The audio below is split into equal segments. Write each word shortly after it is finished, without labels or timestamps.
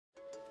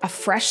a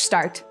fresh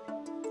start.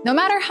 No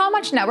matter how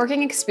much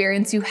networking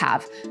experience you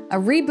have, a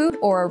reboot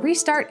or a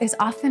restart is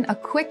often a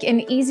quick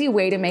and easy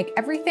way to make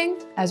everything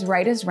as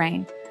right as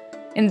rain.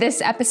 In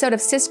this episode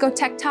of Cisco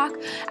Tech Talk,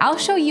 I'll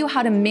show you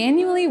how to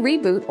manually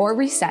reboot or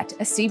reset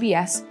a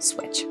CBS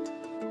switch.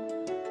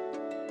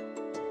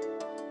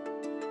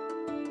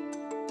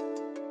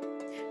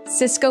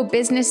 Cisco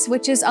business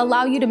switches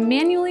allow you to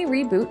manually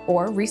reboot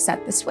or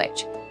reset the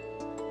switch.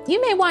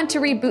 You may want to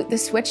reboot the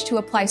switch to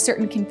apply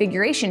certain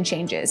configuration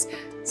changes,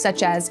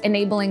 such as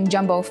enabling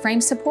jumbo frame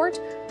support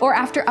or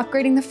after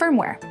upgrading the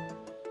firmware.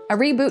 A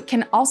reboot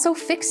can also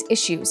fix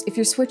issues if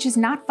your switch is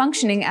not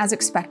functioning as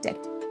expected.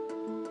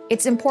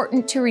 It's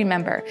important to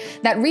remember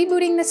that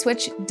rebooting the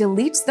switch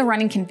deletes the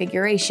running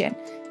configuration.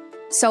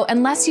 So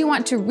unless you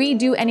want to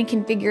redo any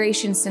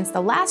configuration since the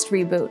last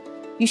reboot,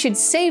 you should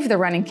save the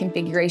running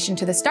configuration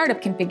to the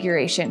startup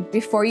configuration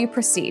before you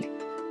proceed.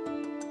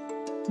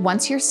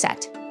 Once you're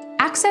set,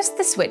 access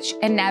the switch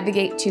and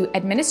navigate to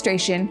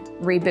Administration,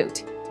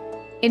 Reboot.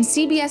 In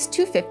CBS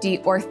 250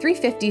 or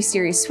 350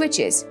 series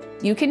switches,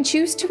 you can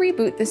choose to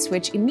reboot the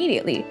switch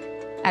immediately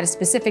at a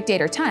specific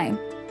date or time,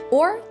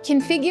 or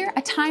configure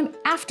a time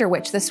after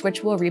which the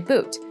switch will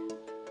reboot.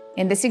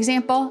 In this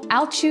example,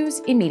 I'll choose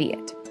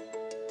Immediate.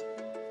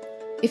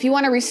 If you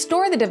want to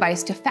restore the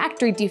device to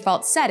factory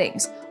default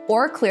settings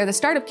or clear the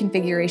startup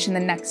configuration the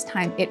next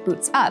time it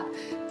boots up,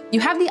 you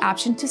have the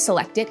option to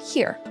select it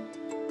here.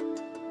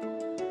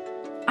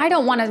 I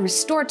don't want to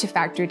restore to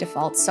factory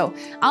defaults, so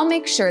I'll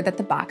make sure that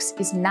the box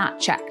is not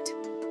checked.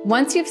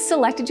 Once you've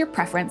selected your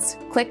preference,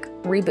 click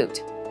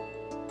Reboot.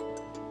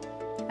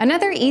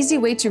 Another easy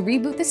way to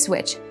reboot the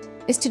switch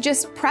is to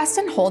just press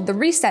and hold the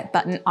reset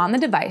button on the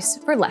device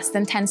for less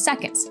than 10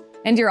 seconds,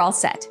 and you're all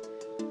set.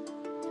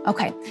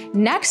 Okay,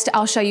 next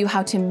I'll show you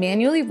how to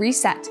manually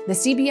reset the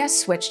CBS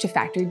switch to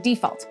factory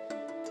default.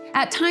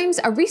 At times,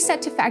 a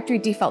reset to factory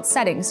default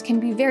settings can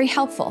be very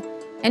helpful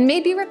and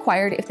may be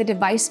required if the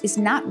device is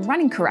not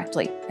running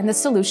correctly and the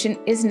solution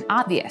isn't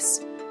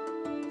obvious.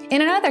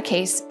 In another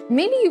case,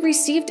 maybe you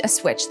received a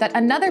switch that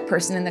another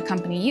person in the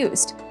company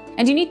used,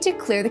 and you need to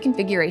clear the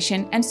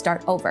configuration and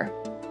start over.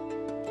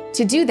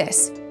 To do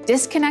this,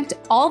 disconnect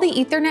all the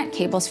Ethernet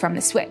cables from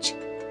the switch.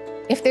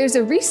 If there's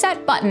a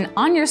reset button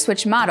on your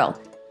switch model,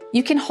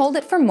 you can hold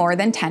it for more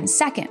than 10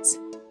 seconds.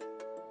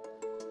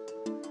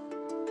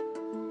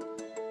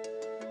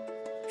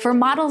 For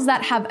models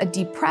that have a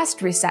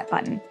depressed reset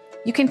button,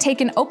 you can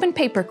take an open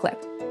paperclip,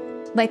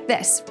 like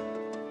this,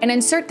 and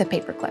insert the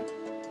paperclip.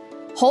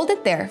 Hold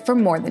it there for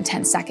more than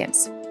 10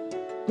 seconds.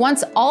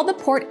 Once all the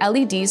port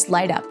LEDs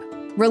light up,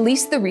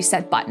 release the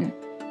reset button.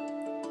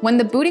 When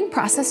the booting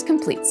process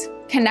completes,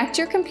 connect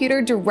your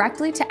computer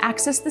directly to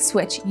access the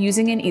switch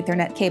using an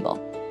Ethernet cable.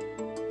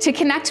 To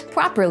connect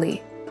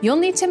properly, you'll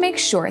need to make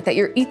sure that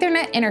your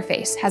Ethernet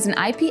interface has an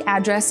IP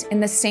address in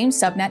the same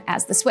subnet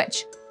as the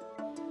switch.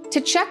 To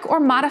check or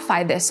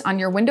modify this on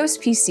your Windows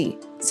PC,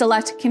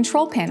 select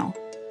Control Panel,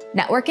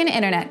 Network and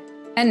Internet,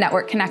 and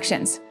Network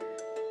Connections.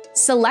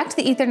 Select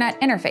the Ethernet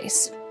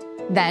interface,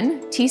 then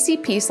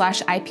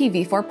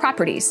TCP/IPv4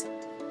 properties.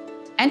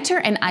 Enter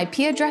an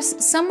IP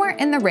address somewhere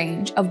in the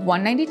range of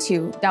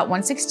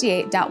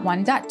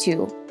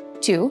 192.168.1.2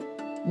 to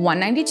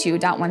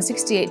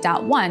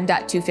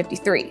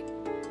 192.168.1.253.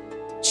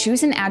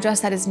 Choose an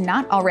address that is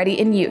not already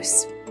in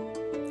use.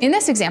 In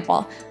this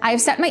example, I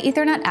have set my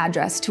Ethernet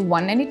address to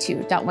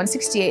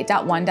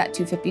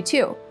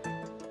 192.168.1.252.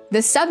 The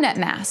subnet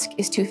mask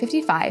is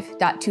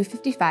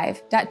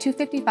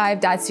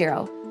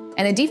 255.255.255.0,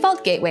 and the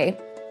default gateway,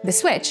 the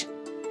switch,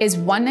 is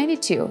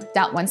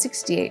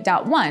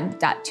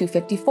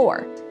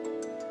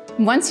 192.168.1.254.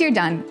 Once you're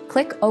done,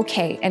 click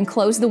OK and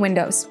close the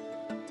windows.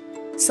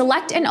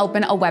 Select and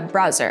open a web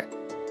browser.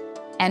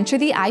 Enter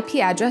the IP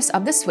address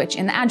of the switch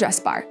in the address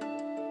bar.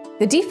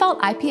 The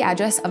default IP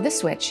address of the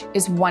switch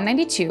is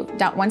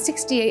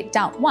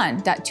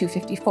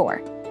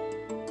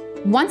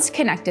 192.168.1.254. Once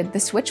connected, the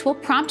switch will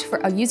prompt for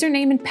a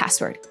username and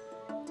password.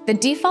 The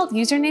default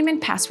username and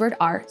password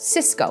are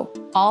Cisco,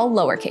 all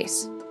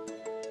lowercase.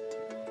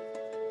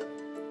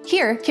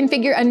 Here,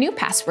 configure a new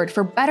password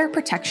for better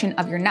protection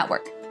of your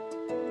network.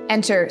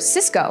 Enter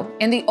Cisco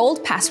in the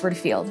old password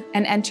field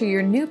and enter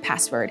your new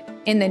password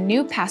in the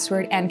new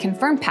password and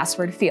confirm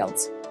password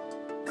fields.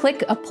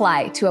 Click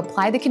Apply to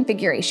apply the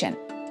configuration.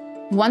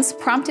 Once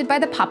prompted by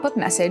the pop-up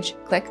message,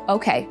 click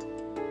OK.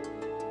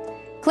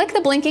 Click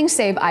the blinking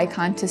Save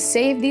icon to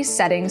save these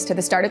settings to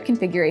the startup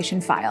configuration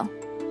file.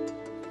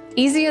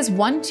 Easy as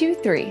 1, 2,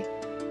 3.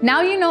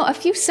 Now you know a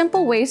few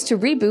simple ways to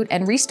reboot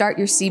and restart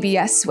your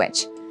CBS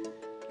switch.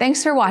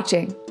 Thanks for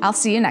watching. I'll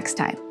see you next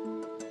time.